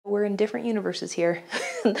we're in different universes here.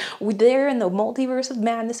 They're in the multiverse of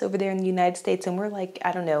madness over there in the United States, and we're like,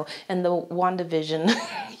 I don't know, in the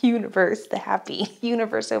WandaVision universe, the happy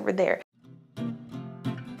universe over there.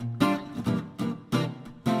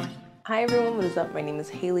 Hi everyone, what is up? My name is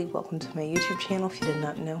Haley. Welcome to my YouTube channel. If you did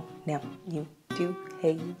not know, now you do.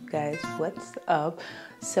 Hey you guys, what's up?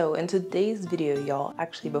 So in today's video, y'all,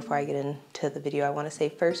 actually before I get into the video, I want to say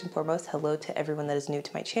first and foremost, hello to everyone that is new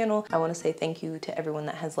to my channel. I want to say thank you to everyone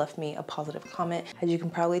that has left me a positive comment. As you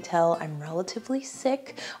can probably tell, I'm relatively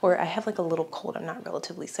sick, or I have like a little cold. I'm not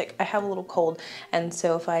relatively sick. I have a little cold, and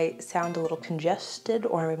so if I sound a little congested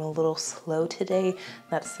or I'm a little slow today,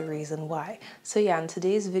 that's the reason why. So yeah, in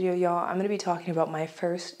today's video, y'all, I'm going to be talking about my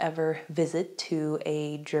first ever visit to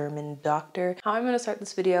a German doctor. How I'm going to start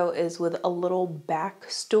this video is with a little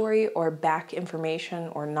backstory or back information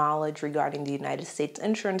or knowledge regarding the United States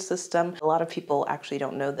insurance system. A lot of people actually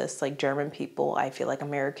don't know this, like German people. I feel like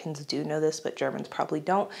Americans do know this, but Germans probably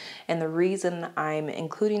don't. And the reason I'm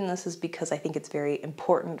including this is because I think it's very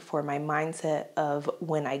important for my mindset of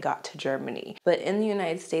when I got to Germany. But in the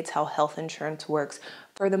United States, how health insurance works,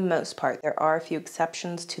 for the most part, there are a few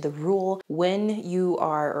exceptions to the rule. When you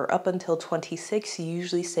are, or up until 26, you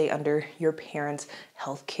usually stay under your parents'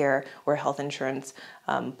 health care or health insurance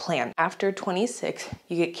plan. After 26,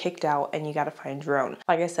 you get kicked out and you gotta find your own.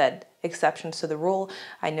 Like I said, exceptions to the rule.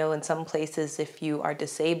 I know in some places, if you are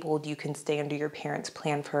disabled, you can stay under your parents'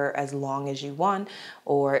 plan for as long as you want.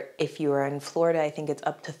 Or if you are in Florida, I think it's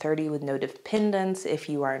up to 30 with no dependents. If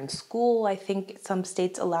you are in school, I think some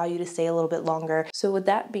states allow you to stay a little bit longer. So with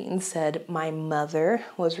that being said, my mother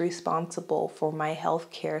was responsible for my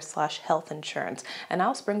health care / health insurance. And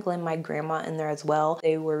I'll sprinkle in my grandma in there as well.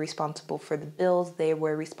 They were responsible for the bills. They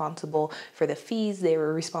were responsible for the fees. They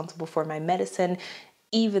were responsible for my medicine.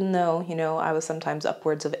 Even though, you know, I was sometimes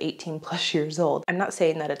upwards of 18 plus years old. I'm not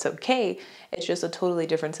saying that it's okay. It's just a totally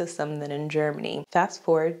different system than in Germany. Fast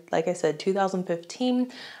forward, like I said,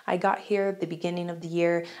 2015, I got here at the beginning of the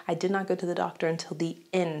year. I did not go to the doctor until the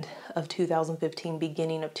end of 2015,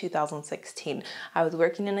 beginning of 2016. I was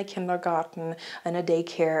working in a kindergarten and a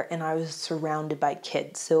daycare, and I was surrounded by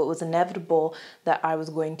kids. So it was inevitable that I was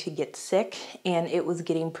going to get sick, and it was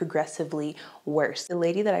getting progressively worse. The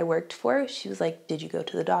lady that I worked for, she was like, "Did you go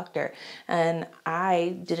to the doctor?" And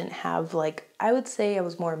I didn't have, like, I would say I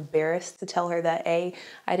was more embarrassed to tell her that I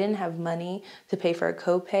didn't have money to pay for a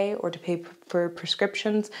copay or to pay for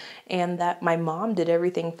prescriptions, and that my mom did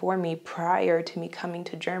everything for me prior to me coming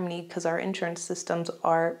to Germany because our insurance systems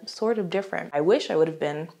are sort of different. I wish I would have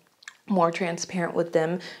been more transparent with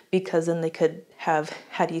them, because then they could have,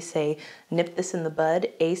 how do you say, nip this in the bud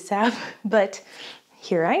ASAP, but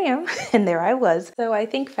here I am, and there I was. So I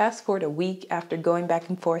think fast forward a week after going back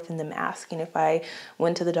and forth and them asking if I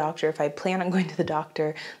went to the doctor, if I plan on going to the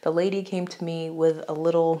doctor, the lady came to me with a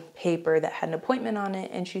little paper that had an appointment on it,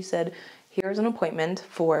 and she said, "Here's an appointment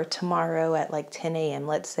for tomorrow at like 10 a.m.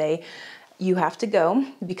 Let's say. You have to go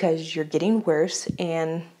because you're getting worse,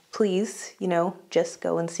 and please, you know, just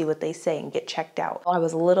go and see what they say and get checked out." I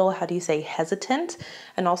was a little, how do you say, hesitant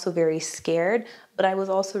and also very scared, but I was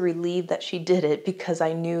also relieved that she did it because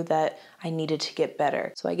I knew that I needed to get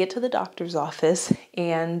better. So I get to the doctor's office,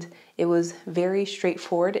 and it was very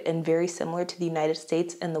straightforward and very similar to the United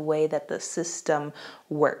States in the way that the system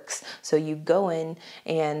works. So you go in,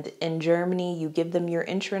 and in Germany, you give them your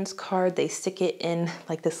insurance card. They stick it in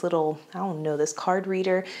like this little, I don't know, this card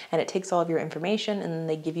reader, and it takes all of your information, and then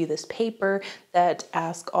they give you this paper that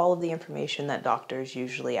asks all of the information that doctors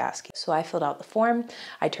usually ask you. So I filled out the form.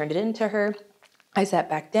 I turned it in to her. I sat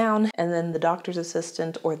back down, and then the doctor's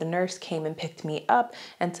assistant or the nurse came and picked me up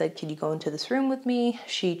and said, "Could you go into this room with me?"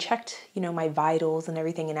 She checked, you know, my vitals and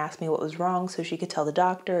everything and asked me what was wrong so she could tell the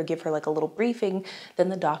doctor or give her like a little briefing. Then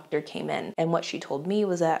the doctor came in, and what she told me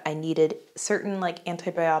was that I needed certain like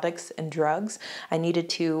antibiotics and drugs. I needed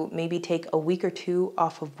to maybe take a week or two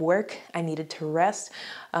off of work. I needed to rest.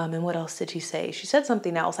 And what else did she say? She said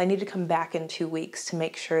something else. I need to come back in 2 weeks to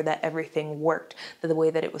make sure that everything worked the way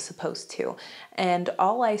that it was supposed to. And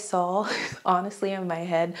all I saw, honestly, in my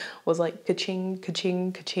head was like ka-ching,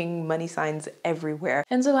 ka-ching, ka-ching, money signs everywhere.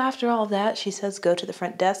 And so after all that, she says, "Go to the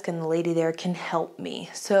front desk and the lady there can help me."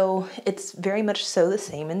 So it's very much so the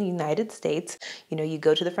same in the United States. You know, you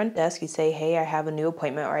go to the front desk, you say, "Hey, I have a new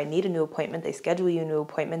appointment," or "I need a new appointment." They schedule you a new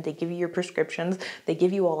appointment. They give you your prescriptions. They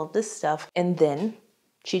give you all of this stuff. And then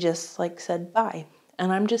she just like said bye.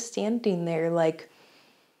 And I'm just standing there like,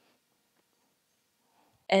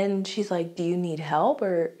 and she's like, "Do you need help,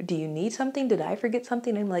 or do you need something? Did I forget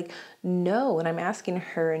something?" I'm like, "No." And I'm asking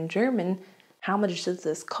her in German, How much does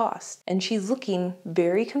this cost? And she's looking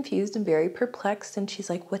very confused and very perplexed. And she's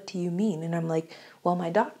like, what do you mean? And I'm like, well,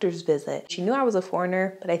 my doctor's visit. She knew I was a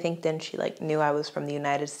foreigner, but I think then she like knew I was from the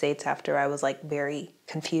United States after I was like very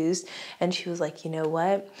confused. And she was like, you know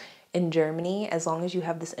what? In Germany, as long as you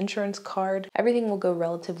have this insurance card, everything will go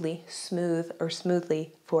relatively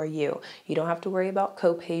smoothly for you. You don't have to worry about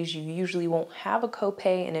copays. You usually won't have a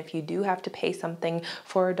copay, and if you do have to pay something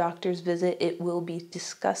for a doctor's visit, it will be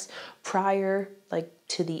discussed prior, like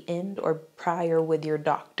to the end or prior with your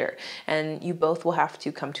doctor, and you both will have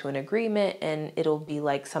to come to an agreement, and it'll be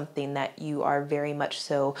like something that you are very much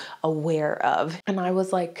so aware of. And I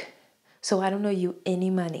was like, so I don't owe you any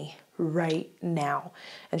money right now?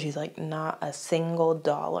 And she's like, not a single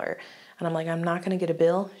dollar. And I'm like, I'm not gonna get a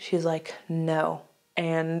bill. She's like, no.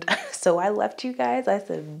 And so I left you guys. I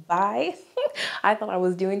said bye. I thought I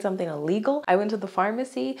was doing something illegal. I went to the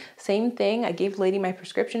pharmacy, same thing. I gave the lady my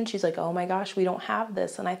prescription. She's like, oh my gosh, we don't have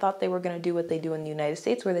this. And I thought they were gonna do what they do in the United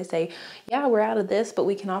States where they say, yeah, we're out of this, but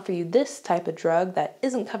we can offer you this type of drug that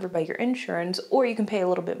isn't covered by your insurance, or you can pay a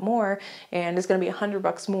little bit more and it's gonna be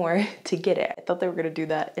 $100 more to get it. I thought they were gonna do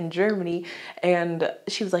that in Germany. And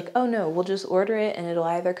she was like, oh no, we'll just order it and it'll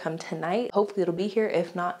either come tonight. Hopefully it'll be here.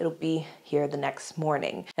 If not, it'll be here the next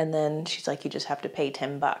morning. And then she's like, you just have to pay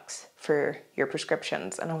 $10 for your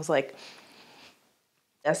prescriptions. And I was like,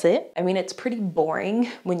 that's it? I mean, it's pretty boring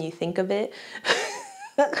when you think of it.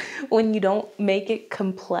 When you don't make it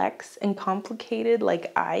complex and complicated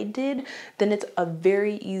like I did, then it's a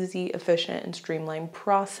very easy, efficient, and streamlined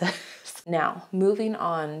process. Now, moving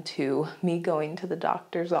on to me going to the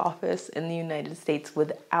doctor's office in the United States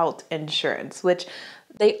without insurance, which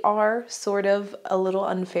they are sort of a little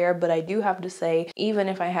unfair, but I do have to say, even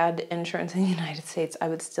if I had insurance in the United States, I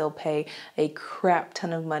would still pay a crap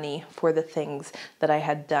ton of money for the things that I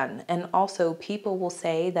had done. And also, people will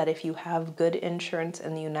say that if you have good insurance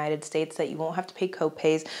in the United States, that you won't have to pay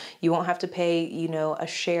copays, you won't have to pay, you know, a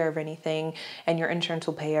share of anything, and your insurance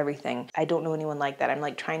will pay everything. I don't know anyone like that. I'm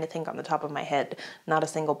like trying to think on the top of my head, not a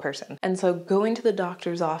single person. And so going to the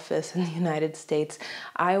doctor's office in the United States,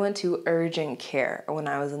 I went to urgent care when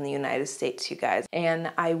I was in the United States, you guys.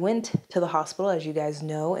 And I went to the hospital, as you guys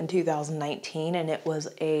know, in 2019, and it was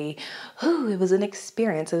an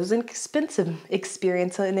experience. It was an expensive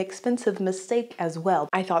experience, an expensive mistake as well.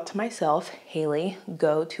 I thought to myself, Haley,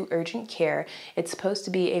 go to urgent care. It's supposed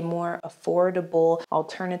to be a more affordable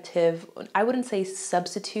alternative. I wouldn't say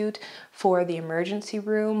substitute for the emergency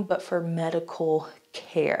room, but for medical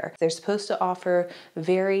care. They're supposed to offer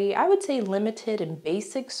very, I would say, limited and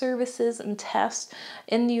basic services and tests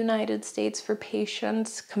in the United States for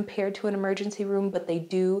patients compared to an emergency room, but they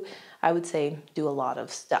do, I would say, do a lot of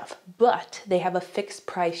stuff. But they have a fixed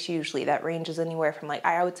price usually that ranges anywhere from like,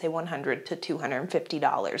 I would say $100 to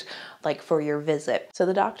 $250 like for your visit. So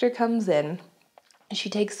the doctor comes in. She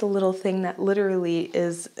takes the little thing that literally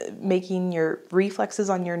is making your reflexes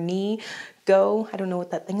on your knee go. I don't know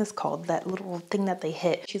what that thing is called, that little thing that they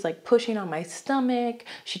hit. She's like pushing on my stomach.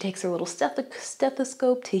 She takes her little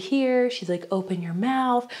stethoscope to hear. She's like, open your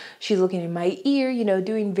mouth. She's looking in my ear, you know,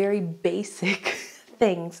 doing very basic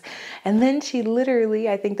things. And then she literally,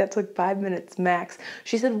 I think that took 5 minutes max.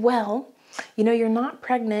 She said, well, you know, you're not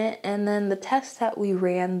pregnant, and then the tests that we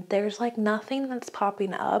ran, there's like nothing that's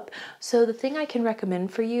popping up. So the thing I can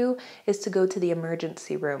recommend for you is to go to the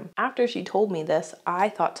emergency room. After she told me this, I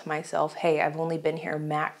thought to myself, hey, I've only been here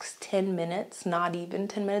max 10 minutes, not even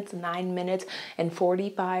 10 minutes, 9 minutes and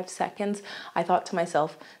 45 seconds. I thought to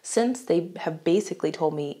myself, since they have basically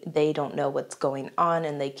told me they don't know what's going on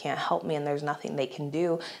and they can't help me and there's nothing they can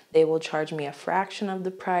do, they will charge me a fraction of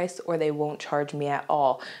the price or they won't charge me at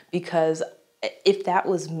all. Because if that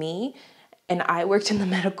was me and I worked in the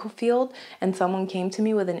medical field and someone came to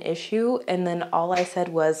me with an issue and then all I said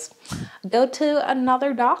was, go to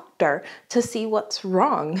another doctor to see what's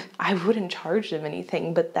wrong, I wouldn't charge them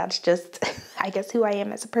anything. But that's just, I guess, who I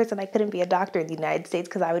am as a person. I couldn't be a doctor in the United States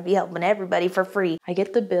because I would be helping everybody for free. I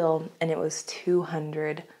get the bill and it was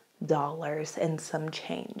 $200 and some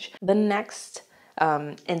change. The next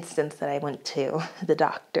instance that I went to the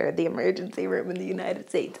doctor, the emergency room in the United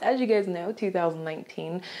States. As you guys know,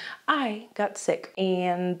 2019, I got sick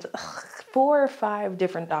and 4 or 5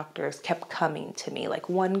 different doctors kept coming to me. Like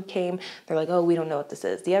one came, they're like, oh, we don't know what this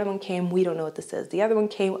is. The other one came, we don't know what this is. The other one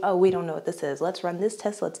came, oh, we don't know what this is. Let's run this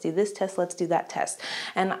test. Let's do this test. Let's do that test.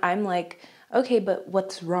 And I'm like, okay, but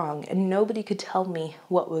what's wrong? And nobody could tell me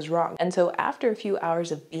what was wrong. And so after a few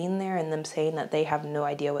hours of being there and them saying that they have no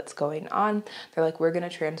idea what's going on, they're like, we're gonna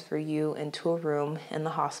transfer you into a room in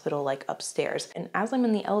the hospital, like upstairs. And as I'm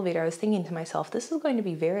in the elevator, I was thinking to myself, this is going to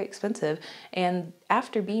be very expensive. And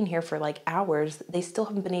after being here for like hours, they still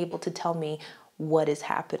haven't been able to tell me what is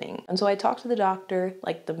happening. And so I talked to the doctor,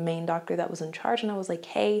 like the main doctor that was in charge, and I was like,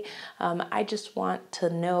 hey, I just want to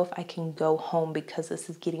know if I can go home because this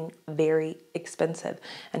is getting very expensive.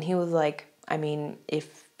 And he was like, I mean,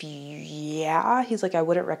 yeah, he's like, I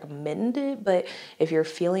wouldn't recommend it, but if you're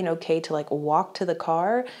feeling okay to like walk to the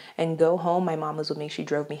car and go home, my mom was with me, she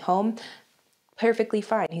drove me home, perfectly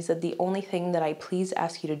fine. He said, the only thing that I please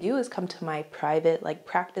ask you to do is come to my private like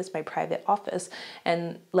practice, my private office,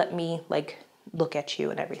 and let me like look at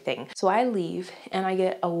you and everything. So I leave and I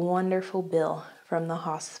get a wonderful bill from the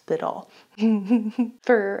hospital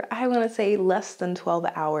for, I want to say, less than 12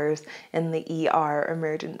 hours in the ER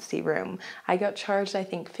emergency room. I got charged, I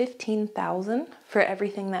think, $15,000 for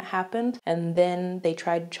everything that happened. And then they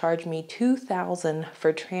tried to charge me $2,000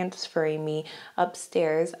 for transferring me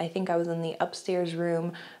upstairs. I think I was in the upstairs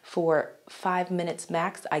room for 5 minutes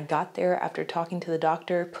max. I got there after talking to the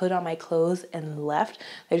doctor, put on my clothes and left.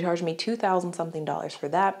 They charged me $2,000 something for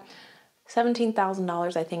that.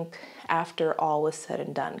 $17,000, I think, after all was said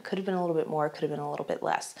and done. Could have been a little bit more, could have been a little bit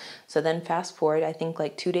less. So then fast forward, I think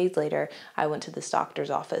like 2 days later, I went to this doctor's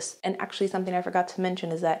office. And actually something I forgot to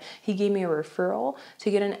mention is that he gave me a referral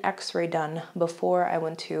to get an x-ray done before I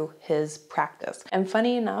went to his practice. And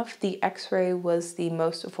funny enough, the x-ray was the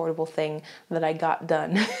most affordable thing that I got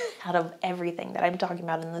done out of everything that I'm talking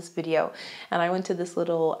about in this video. And I went to this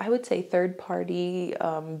little, I would say, third-party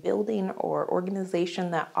building or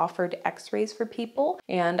organization that offered x-rays for people.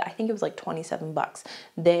 And I think it was like 27 bucks.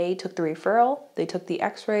 They took the referral, they took the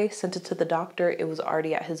x-ray, sent it to the doctor. It was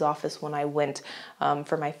already at his office when I went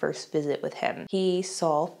for my first visit with him. He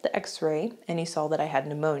saw the x-ray and he saw that I had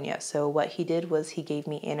pneumonia. So what he did was he gave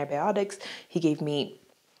me antibiotics, he gave me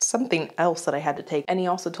something else that I had to take. And he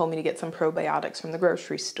also told me to get some probiotics from the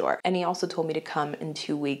grocery store. And he also told me to come in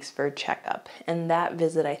 2 weeks for a checkup. And that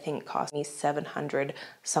visit, I think, cost me $700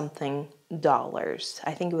 something.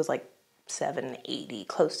 I think it was like $780,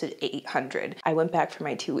 close to $800. I went back for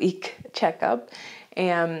my 2-week checkup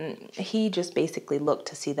and he just basically looked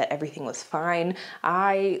to see that everything was fine.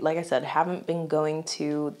 I, like I said, haven't been going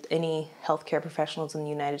to any healthcare professionals in the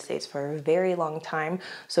United States for a very long time.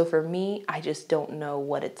 So for me, I just don't know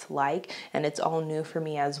what it's like, and it's all new for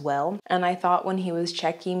me as well. And I thought when he was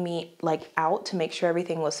checking me like out to make sure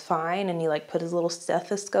everything was fine, and he like put his little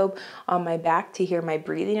stethoscope on my back to hear my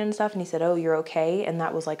breathing and stuff, and he said, oh, you're okay. And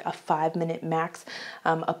that was like a 5-minute max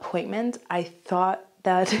appointment. I thought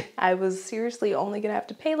that I was seriously only gonna have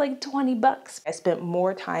to pay like 20 bucks. I spent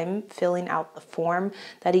more time filling out the form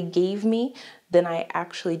that he gave me than I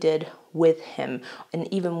actually did with him,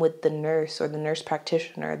 and even with the nurse or the nurse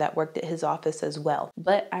practitioner that worked at his office as well.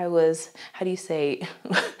 But I was, how do you say,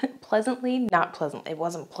 not pleasant, it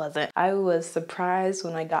wasn't pleasant. I was surprised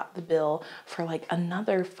when I got the bill for like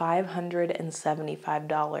another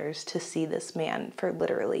 $575 to see this man for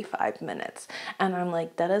literally 5 minutes. And I'm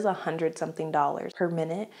like, that is $100 something per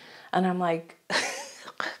minute. And I'm like,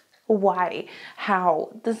 why?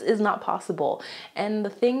 How? This is not possible. And the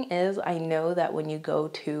thing is, I know that when you go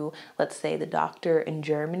to, let's say, the doctor in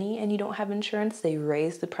Germany and you don't have insurance, they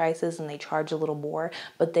raise the prices and they charge a little more,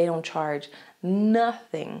 but they don't charge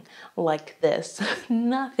nothing like this,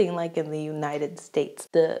 nothing like in the United States.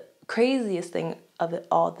 The craziest thing of it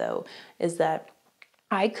all, though, is that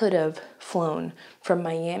I could have flown from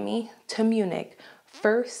Miami to Munich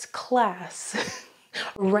first class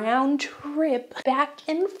round trip back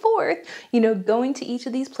and forth, you know, going to each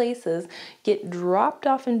of these places, get dropped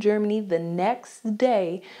off in Germany the next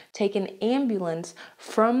day, take an ambulance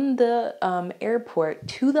from the airport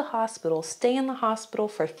to the hospital, stay in the hospital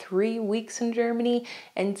for 3 weeks in Germany,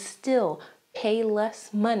 and still pay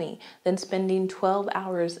less money than spending 12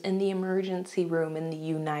 hours in the emergency room in the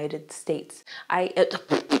United States.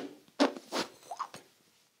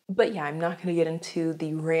 But yeah, I'm not going to get into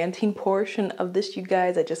the ranting portion of this, you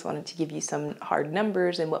guys. I just wanted to give you some hard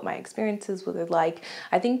numbers and what my experiences were like.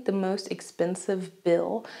 I think the most expensive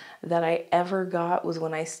bill that I ever got was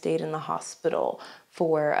when I stayed in the hospital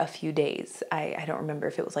for a few days. I don't remember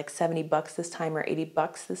if it was like 70 bucks this time or 80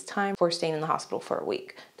 bucks this time for staying in the hospital for a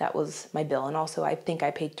week. That was my bill. And also I think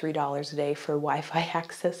I paid $3 a day for Wi-Fi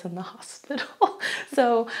access in the hospital.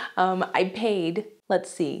 So I paid,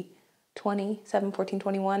 let's see, 20, 7, 14,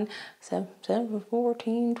 21, 7,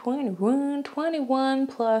 14, 21, 21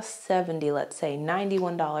 plus 70, let's say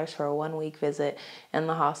 $91 for a 1-week visit in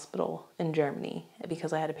the hospital in Germany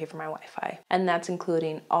because I had to pay for my Wi-Fi. And that's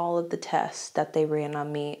including all of the tests that they ran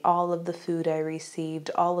on me, all of the food I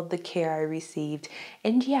received, all of the care I received.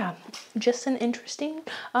 And yeah, just an interesting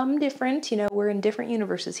difference. You know, we're in different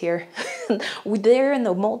universes here. They're in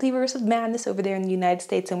the multiverse of madness over there in the United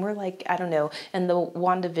States, and we're like, I don't know, in the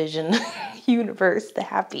WandaVision universe, the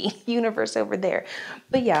happy universe over there.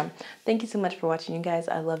 But yeah, thank you so much for watching, you guys.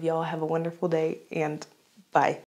 I love y'all. Have a wonderful day, and bye.